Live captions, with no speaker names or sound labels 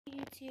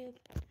YouTube.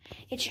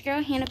 It's your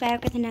girl Hannah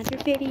back with another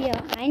video.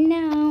 I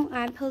know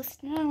I'm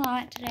posting a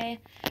lot today.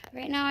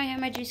 Right now I have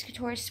my Juicy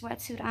Couture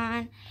sweatsuit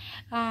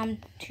on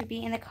to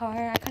be in the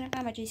car. I couldn't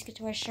find my Juicy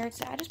Couture shirt,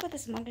 so I just put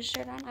this Among Us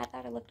shirt on. I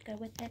thought it looked good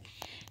with it.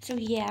 So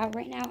yeah,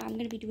 right now I'm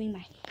going to be doing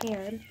my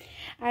hair.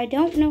 I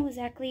don't know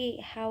exactly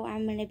how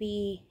I'm going to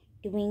be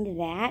doing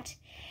that.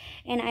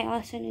 And I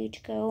also need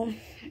to go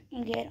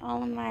and get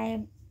all of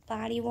my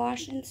body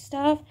wash and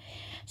stuff.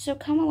 So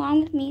come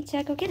along with me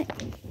to go get it.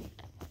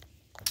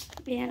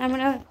 And I'm going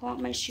to pull out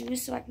my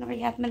shoes so I can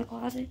already have them in the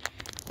closet.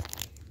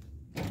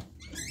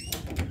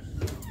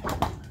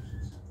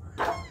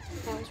 That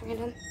was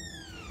random.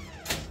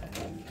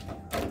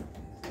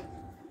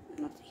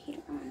 Let the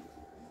heater on.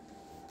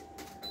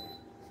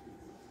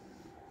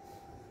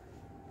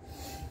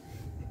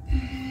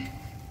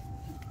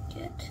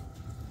 Get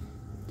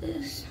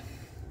this.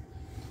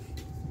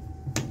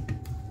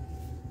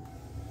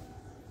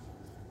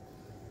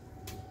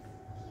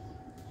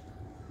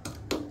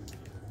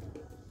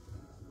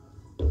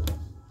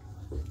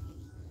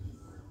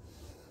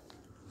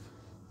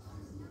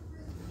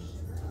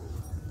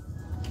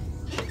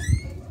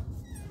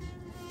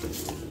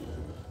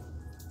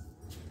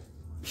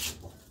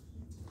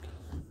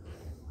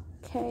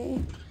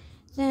 Okay,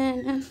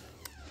 then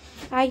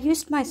I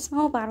used my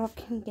small bottle of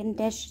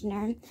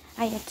conditioner.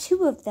 I had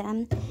 2 of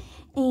them,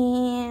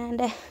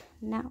 and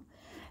now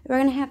we're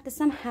gonna have to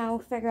somehow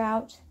figure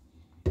out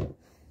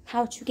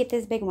how to get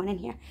this big one in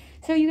here.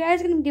 So you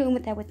guys are gonna be dealing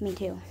with that with me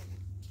too.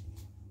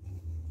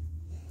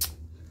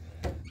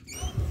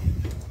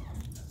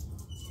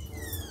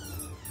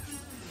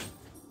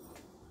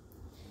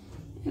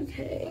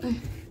 Okay,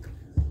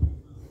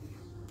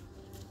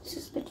 this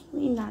is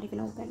literally not even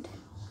opened.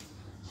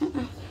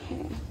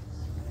 Okay,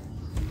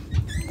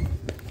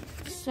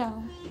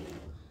 so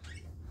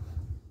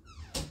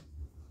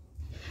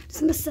just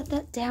gonna set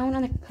that down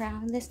on the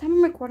ground. This time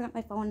I'm recording on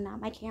my phone, not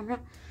my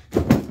camera.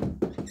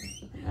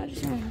 I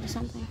just ran into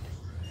something.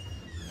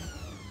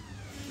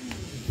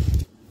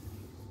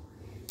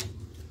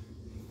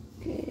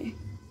 Okay,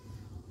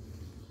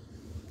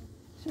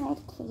 these are all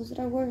the clothes that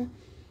I wore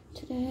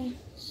today,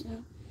 so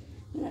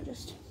I'm gonna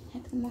just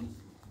pick them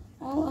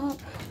all up,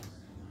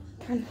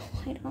 turn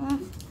the light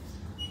off.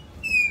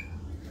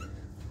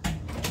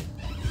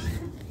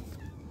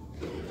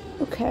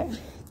 Okay,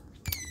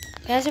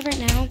 as of right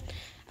now,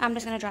 I'm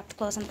just going to drop the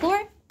clothes on the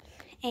floor,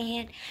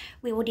 and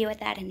we will deal with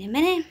that in a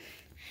minute.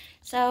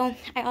 So,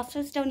 I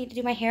also still need to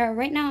do my hair.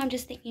 Right now, I'm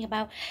just thinking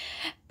about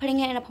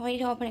putting it in a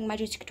ponytail, putting my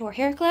Juicy Couture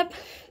hair clip,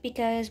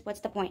 because what's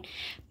the point?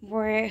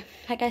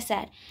 Like I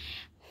said,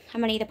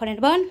 I'm going to either put in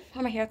a bun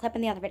or my hair clip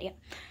in the other video.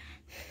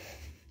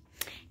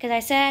 Because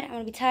I said I'm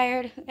going to be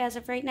tired. As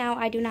of right now,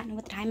 I do not know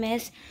what the time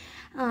is.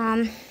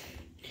 You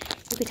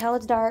can tell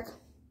it's dark.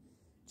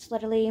 It's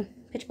literally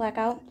pitch black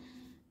out.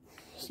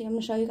 See, I'm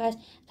going to show you guys.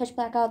 Pitch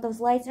black out. Those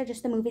lights are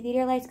just the movie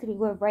theater lights because we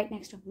were right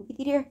next to a movie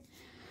theater.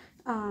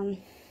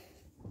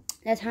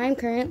 The time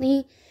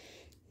currently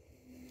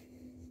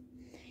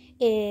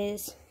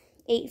is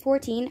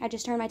 8:14. I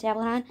just turned my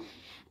tablet on,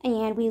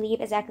 and we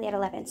leave exactly at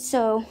 11.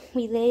 So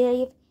we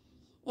leave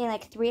in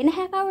like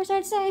 3.5 hours,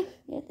 I'd say,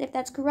 if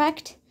that's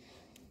correct.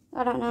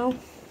 I don't know.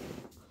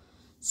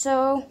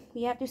 So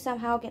we have to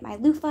somehow get my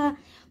loofah,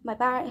 my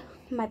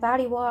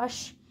body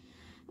wash,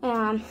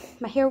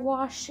 my hair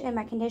wash, and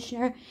my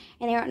conditioner,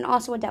 and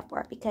also a Duff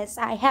bar, because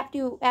I have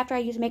to, after I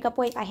use makeup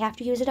wipe, I have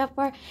to use a Duff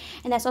bar,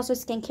 and that's also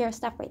skincare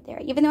stuff right there.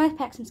 Even though I've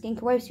packed some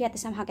skincare wipes, you have to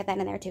somehow get that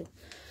in there too.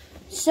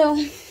 So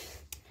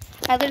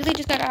I literally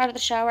just got out of the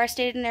shower. I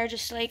stayed in there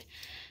just like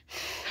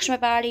wash my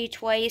body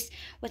twice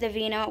with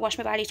Aveeno, wash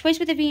my body twice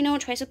with Aveeno,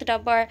 twice with the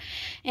Dove bar,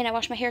 and I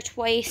washed my hair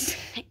twice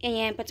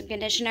and put some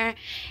conditioner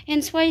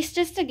in twice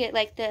just to get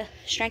like the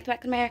strength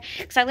back in my hair,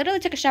 because I literally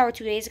took a shower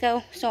 2 days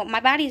ago, so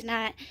my body's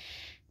not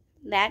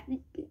that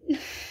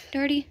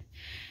dirty.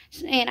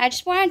 And I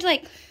just wanted to,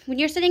 like, when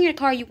you're sitting in a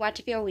car, you want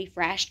to feel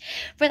refreshed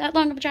for that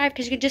long of a drive,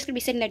 because you're just going to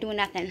be sitting there doing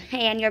nothing,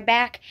 and your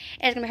back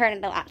is going to be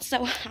hurting a lot.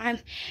 So I'm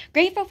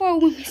grateful for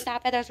when we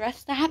stop at those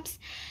rest stops.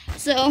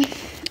 So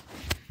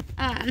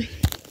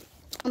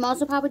I'm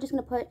also probably just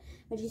going to put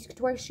my Juicy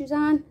Couture shoes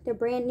on. They're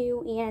brand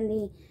new, and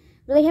they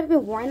really haven't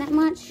been worn that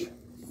much,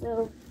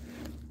 so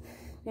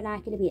they're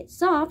not going to be as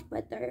soft,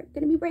 but they're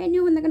going to be brand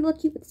new, and they're going to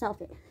look cute with this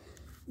outfit.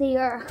 They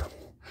are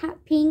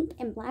hot pink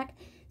and black,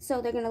 so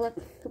they're going to look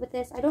good with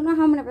this. I don't know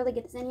how I'm going to really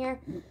get this in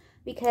here,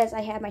 because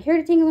I have my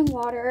hair detangling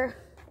water,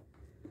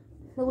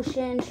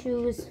 lotion,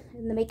 shoes,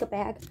 and the makeup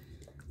bag.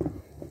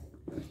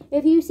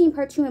 If you've seen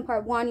part 2 and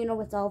part 1, you know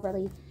what's all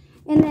really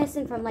in this,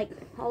 and from like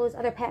all those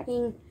other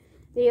packing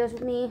videos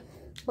with me.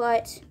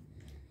 But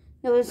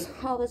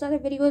all those other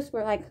videos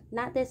were like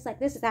not this, like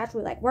this is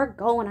actually like we're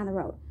going on the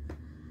road.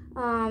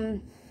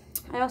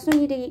 I also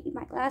need to get,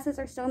 my glasses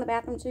are still in the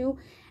bathroom too.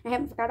 I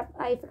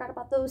forgot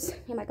about those.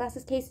 And my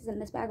glasses case is in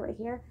this bag right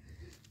here.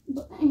 And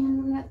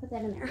I'm gonna put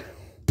that in there.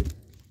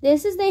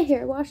 This is the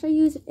hair wash I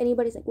use, if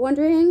anybody's like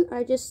wondering.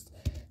 I just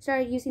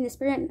started using this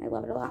brand and I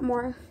love it a lot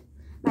more.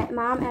 My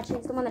mom actually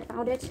is the one that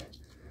found it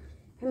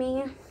for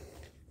me.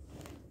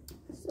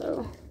 So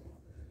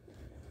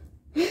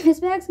This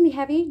bag's going to be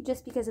heavy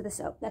just because of the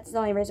soap. That's the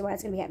only reason why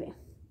it's going to be heavy.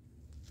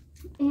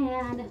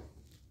 And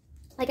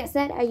like I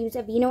said, I use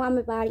Aveeno on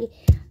my body.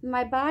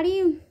 My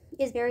body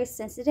is very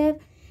sensitive.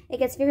 It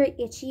gets very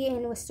itchy,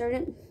 and with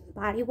certain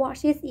body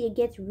washes, it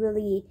gets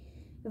really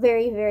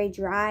very, very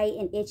dry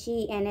and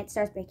itchy, and it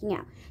starts breaking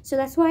out. So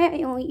that's why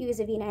I only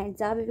use Aveeno and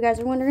Dove. If you guys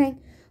are wondering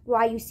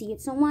why you see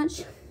it so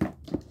much,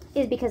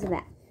 is because of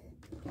that.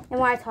 And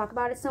why I talk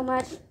about it so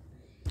much.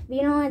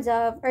 Aveeno and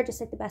Dove are just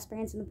like the best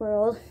brands in the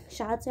world.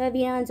 Shout out to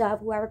Aveeno and Dove,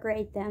 whoever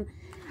created them.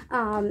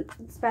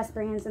 It's the best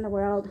brands in the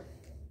world.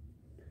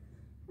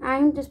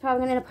 I'm just probably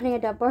going to end up putting a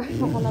Dove bar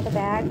in a whole nother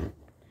bag.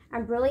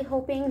 I'm really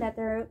hoping that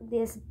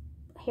this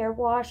hair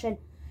wash and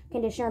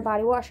conditioner and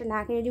body wash are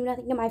not going to do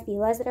nothing to my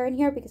Fila's that are in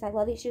here, because I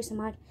love these shoes so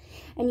much.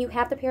 And you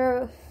have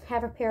to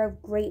have a pair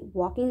of great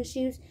walking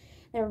shoes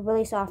that are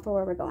really soft for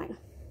where we're going.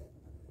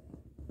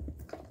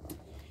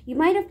 You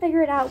might have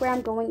figured out where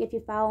I'm going if you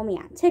follow me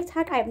on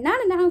TikTok. I have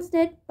not announced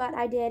it, but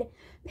I did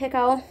pick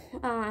out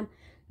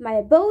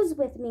my bows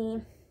with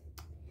me.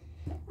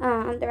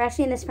 They're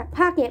actually in this front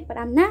pocket, but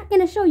I'm not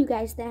going to show you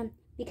guys them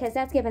because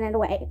that's giving it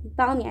away. If you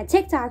follow me on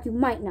TikTok, you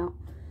might know.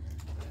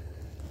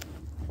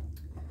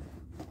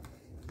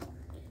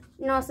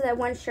 And also that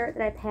one shirt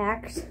that I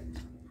packed,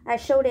 I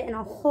showed it in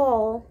a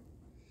haul,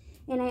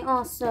 and I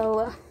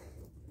also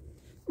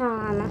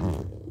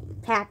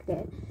packed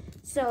it.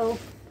 So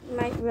you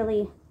might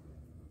really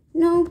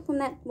know from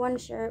that one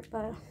shirt,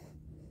 but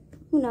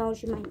who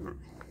knows, you might not.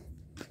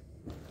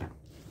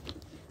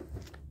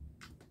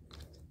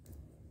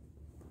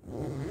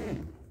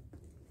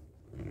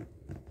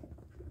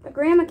 But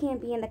Grandma can't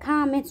be in the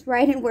comments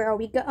writing where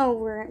we go,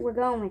 we're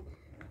going.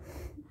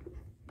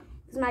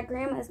 Because my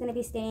grandma is going to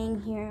be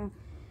staying here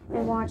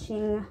and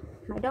watching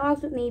my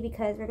dogs with me,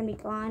 because we're going to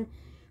be gone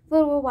for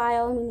a little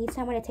while, and we need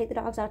someone to take the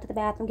dogs out to the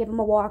bathroom, give them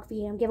a walk,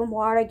 feed them, give them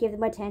water, give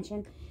them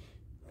attention.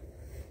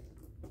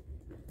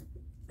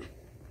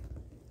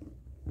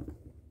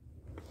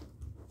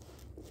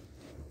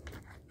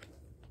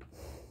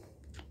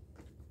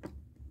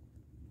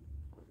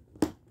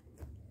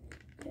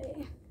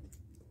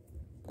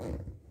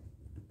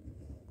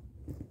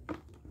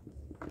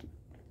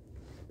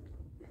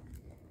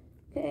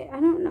 Okay, I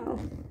don't know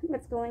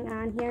what's going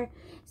on here.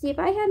 See, if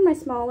I had my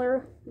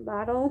smaller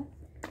bottle,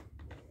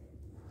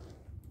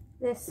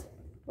 this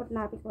would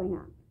not be going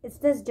on. It's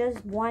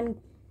just one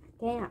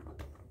gap.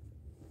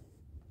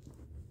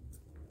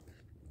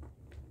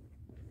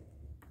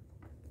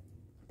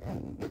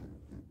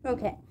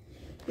 Okay,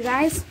 you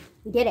guys,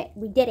 we did it.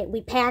 We did it.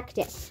 We packed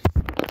it.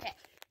 Okay,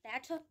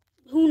 that took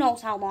who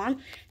knows how long.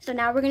 So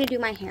now we're going to do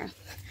my hair.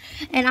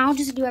 And I'll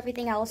just do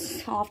everything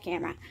else off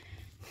camera.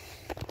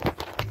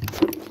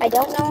 I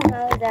don't know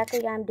how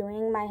exactly I'm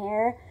doing my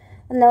hair.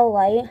 No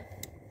light.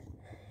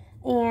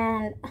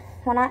 And,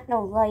 well, not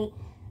no light,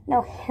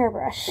 no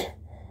hairbrush.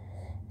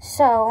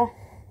 So,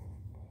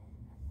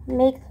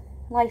 make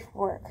life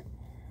work.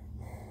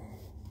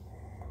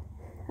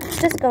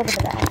 Let's just go to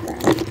the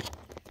bathroom.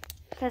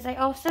 Because I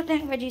also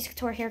think Reggie's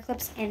Couture hair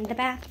clips in the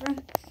bathroom.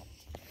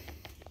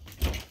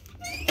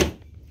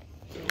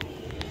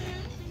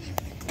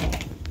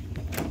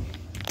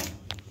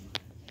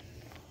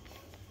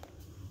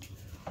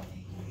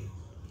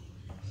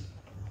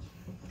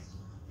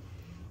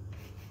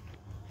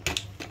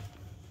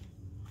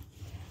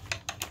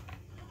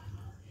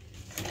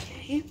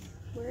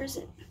 Where is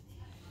it?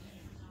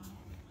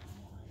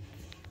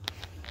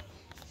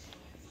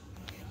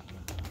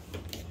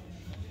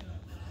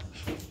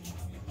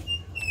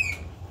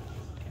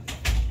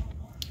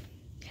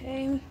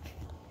 Okay.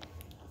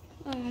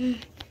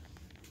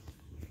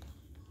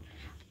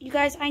 You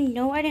guys, I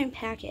know I didn't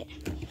pack it.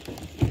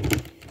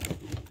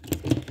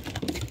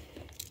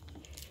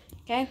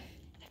 Okay.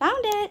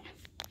 Found it.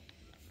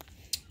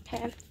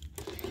 Okay.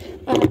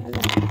 I'm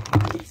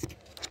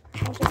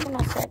just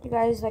gonna set you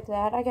guys like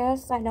that, I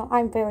guess. I know,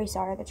 I'm very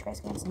sorry that you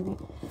guys can't see me.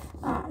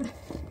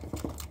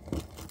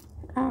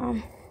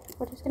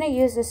 We're just gonna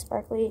use this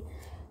sparkly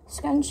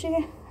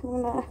scrunchie.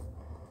 I'm gonna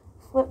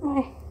flip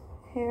my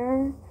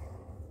hair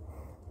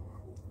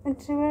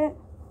into it.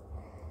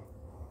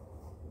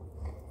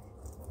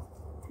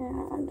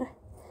 And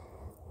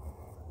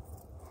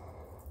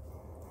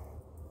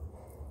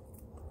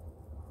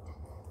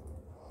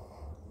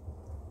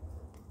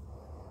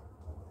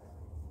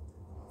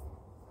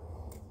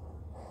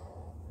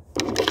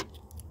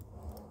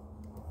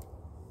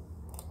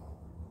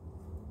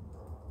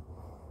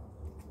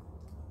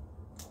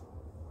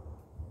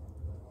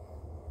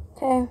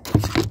okay,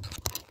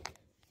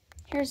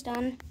 hair's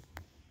done.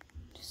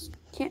 Just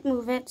can't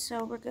move it,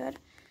 so we're good.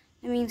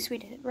 That means we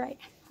did it right.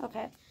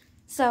 Okay,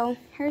 so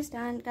hair's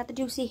done. Got the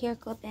juicy hair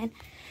clip in.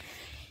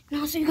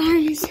 And also, you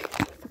guys,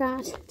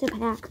 forgot to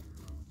pack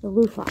the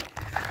loofah.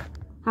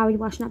 How are you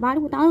washing that body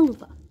without a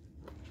loofah?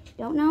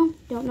 Don't know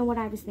what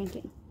I was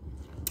thinking.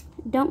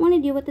 Don't want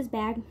to deal with this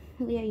bag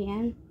really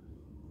again.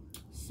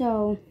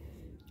 So,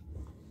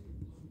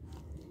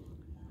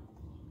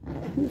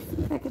 let me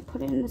see if I could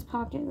put it in this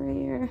pocket right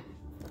here.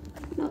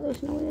 No,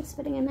 there's no way it's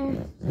fitting in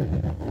there.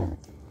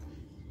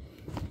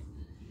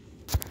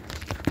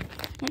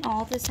 And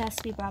all this has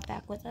to be brought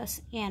back with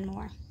us and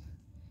more.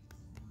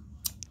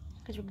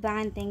 Because we're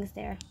buying things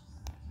there.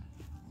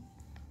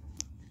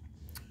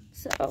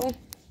 So,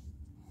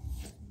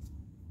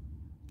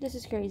 this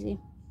is crazy.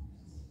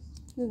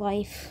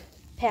 Life,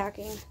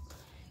 packing,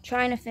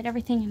 trying to fit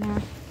everything in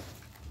there.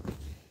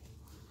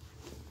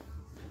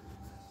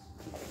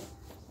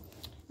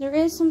 There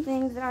is some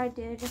things that I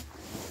did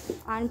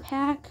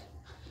unpack.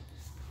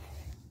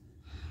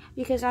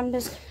 Because I'm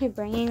just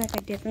bringing like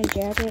a different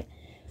jacket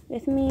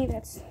with me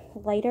that's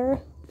lighter.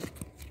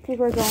 Because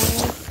we're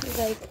going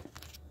like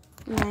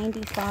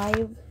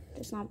 95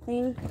 to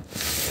something.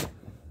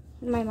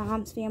 My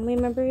mom's family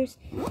members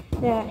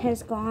that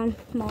has gone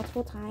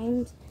multiple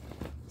times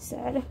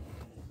said.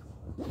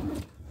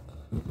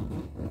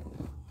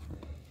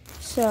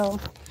 So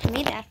I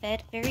made that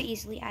fit very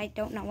easily. I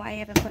don't know why I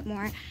haven't put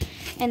more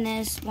in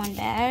this one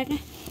bag.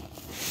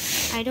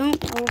 I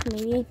don't know if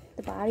maybe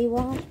the body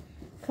wash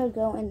could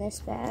go in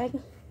this bag.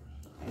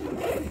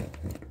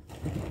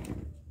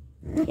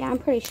 Yeah, I'm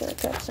pretty sure it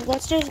could. So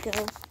let's just go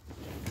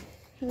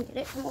and get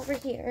it from over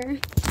here.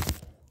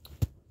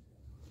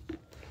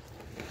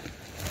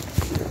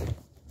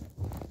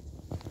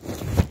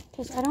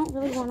 Because I don't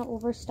really want to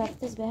overstuff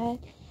this bag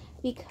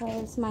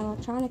because my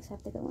electronics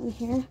have to go in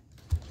here.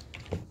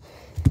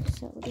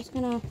 So we're just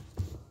gonna,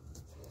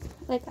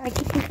 like, I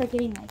keep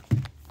forgetting, like,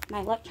 my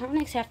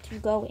electronics have to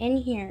go in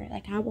here.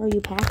 Like, how are you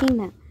packing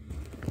that?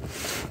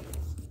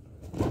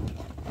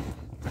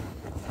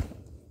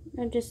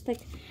 I'm just, like,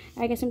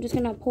 I guess I'm just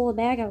gonna pull a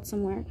bag out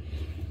somewhere.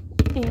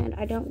 And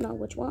I don't know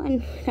which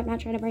one. I'm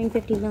not trying to bring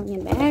 50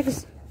 million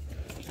bags.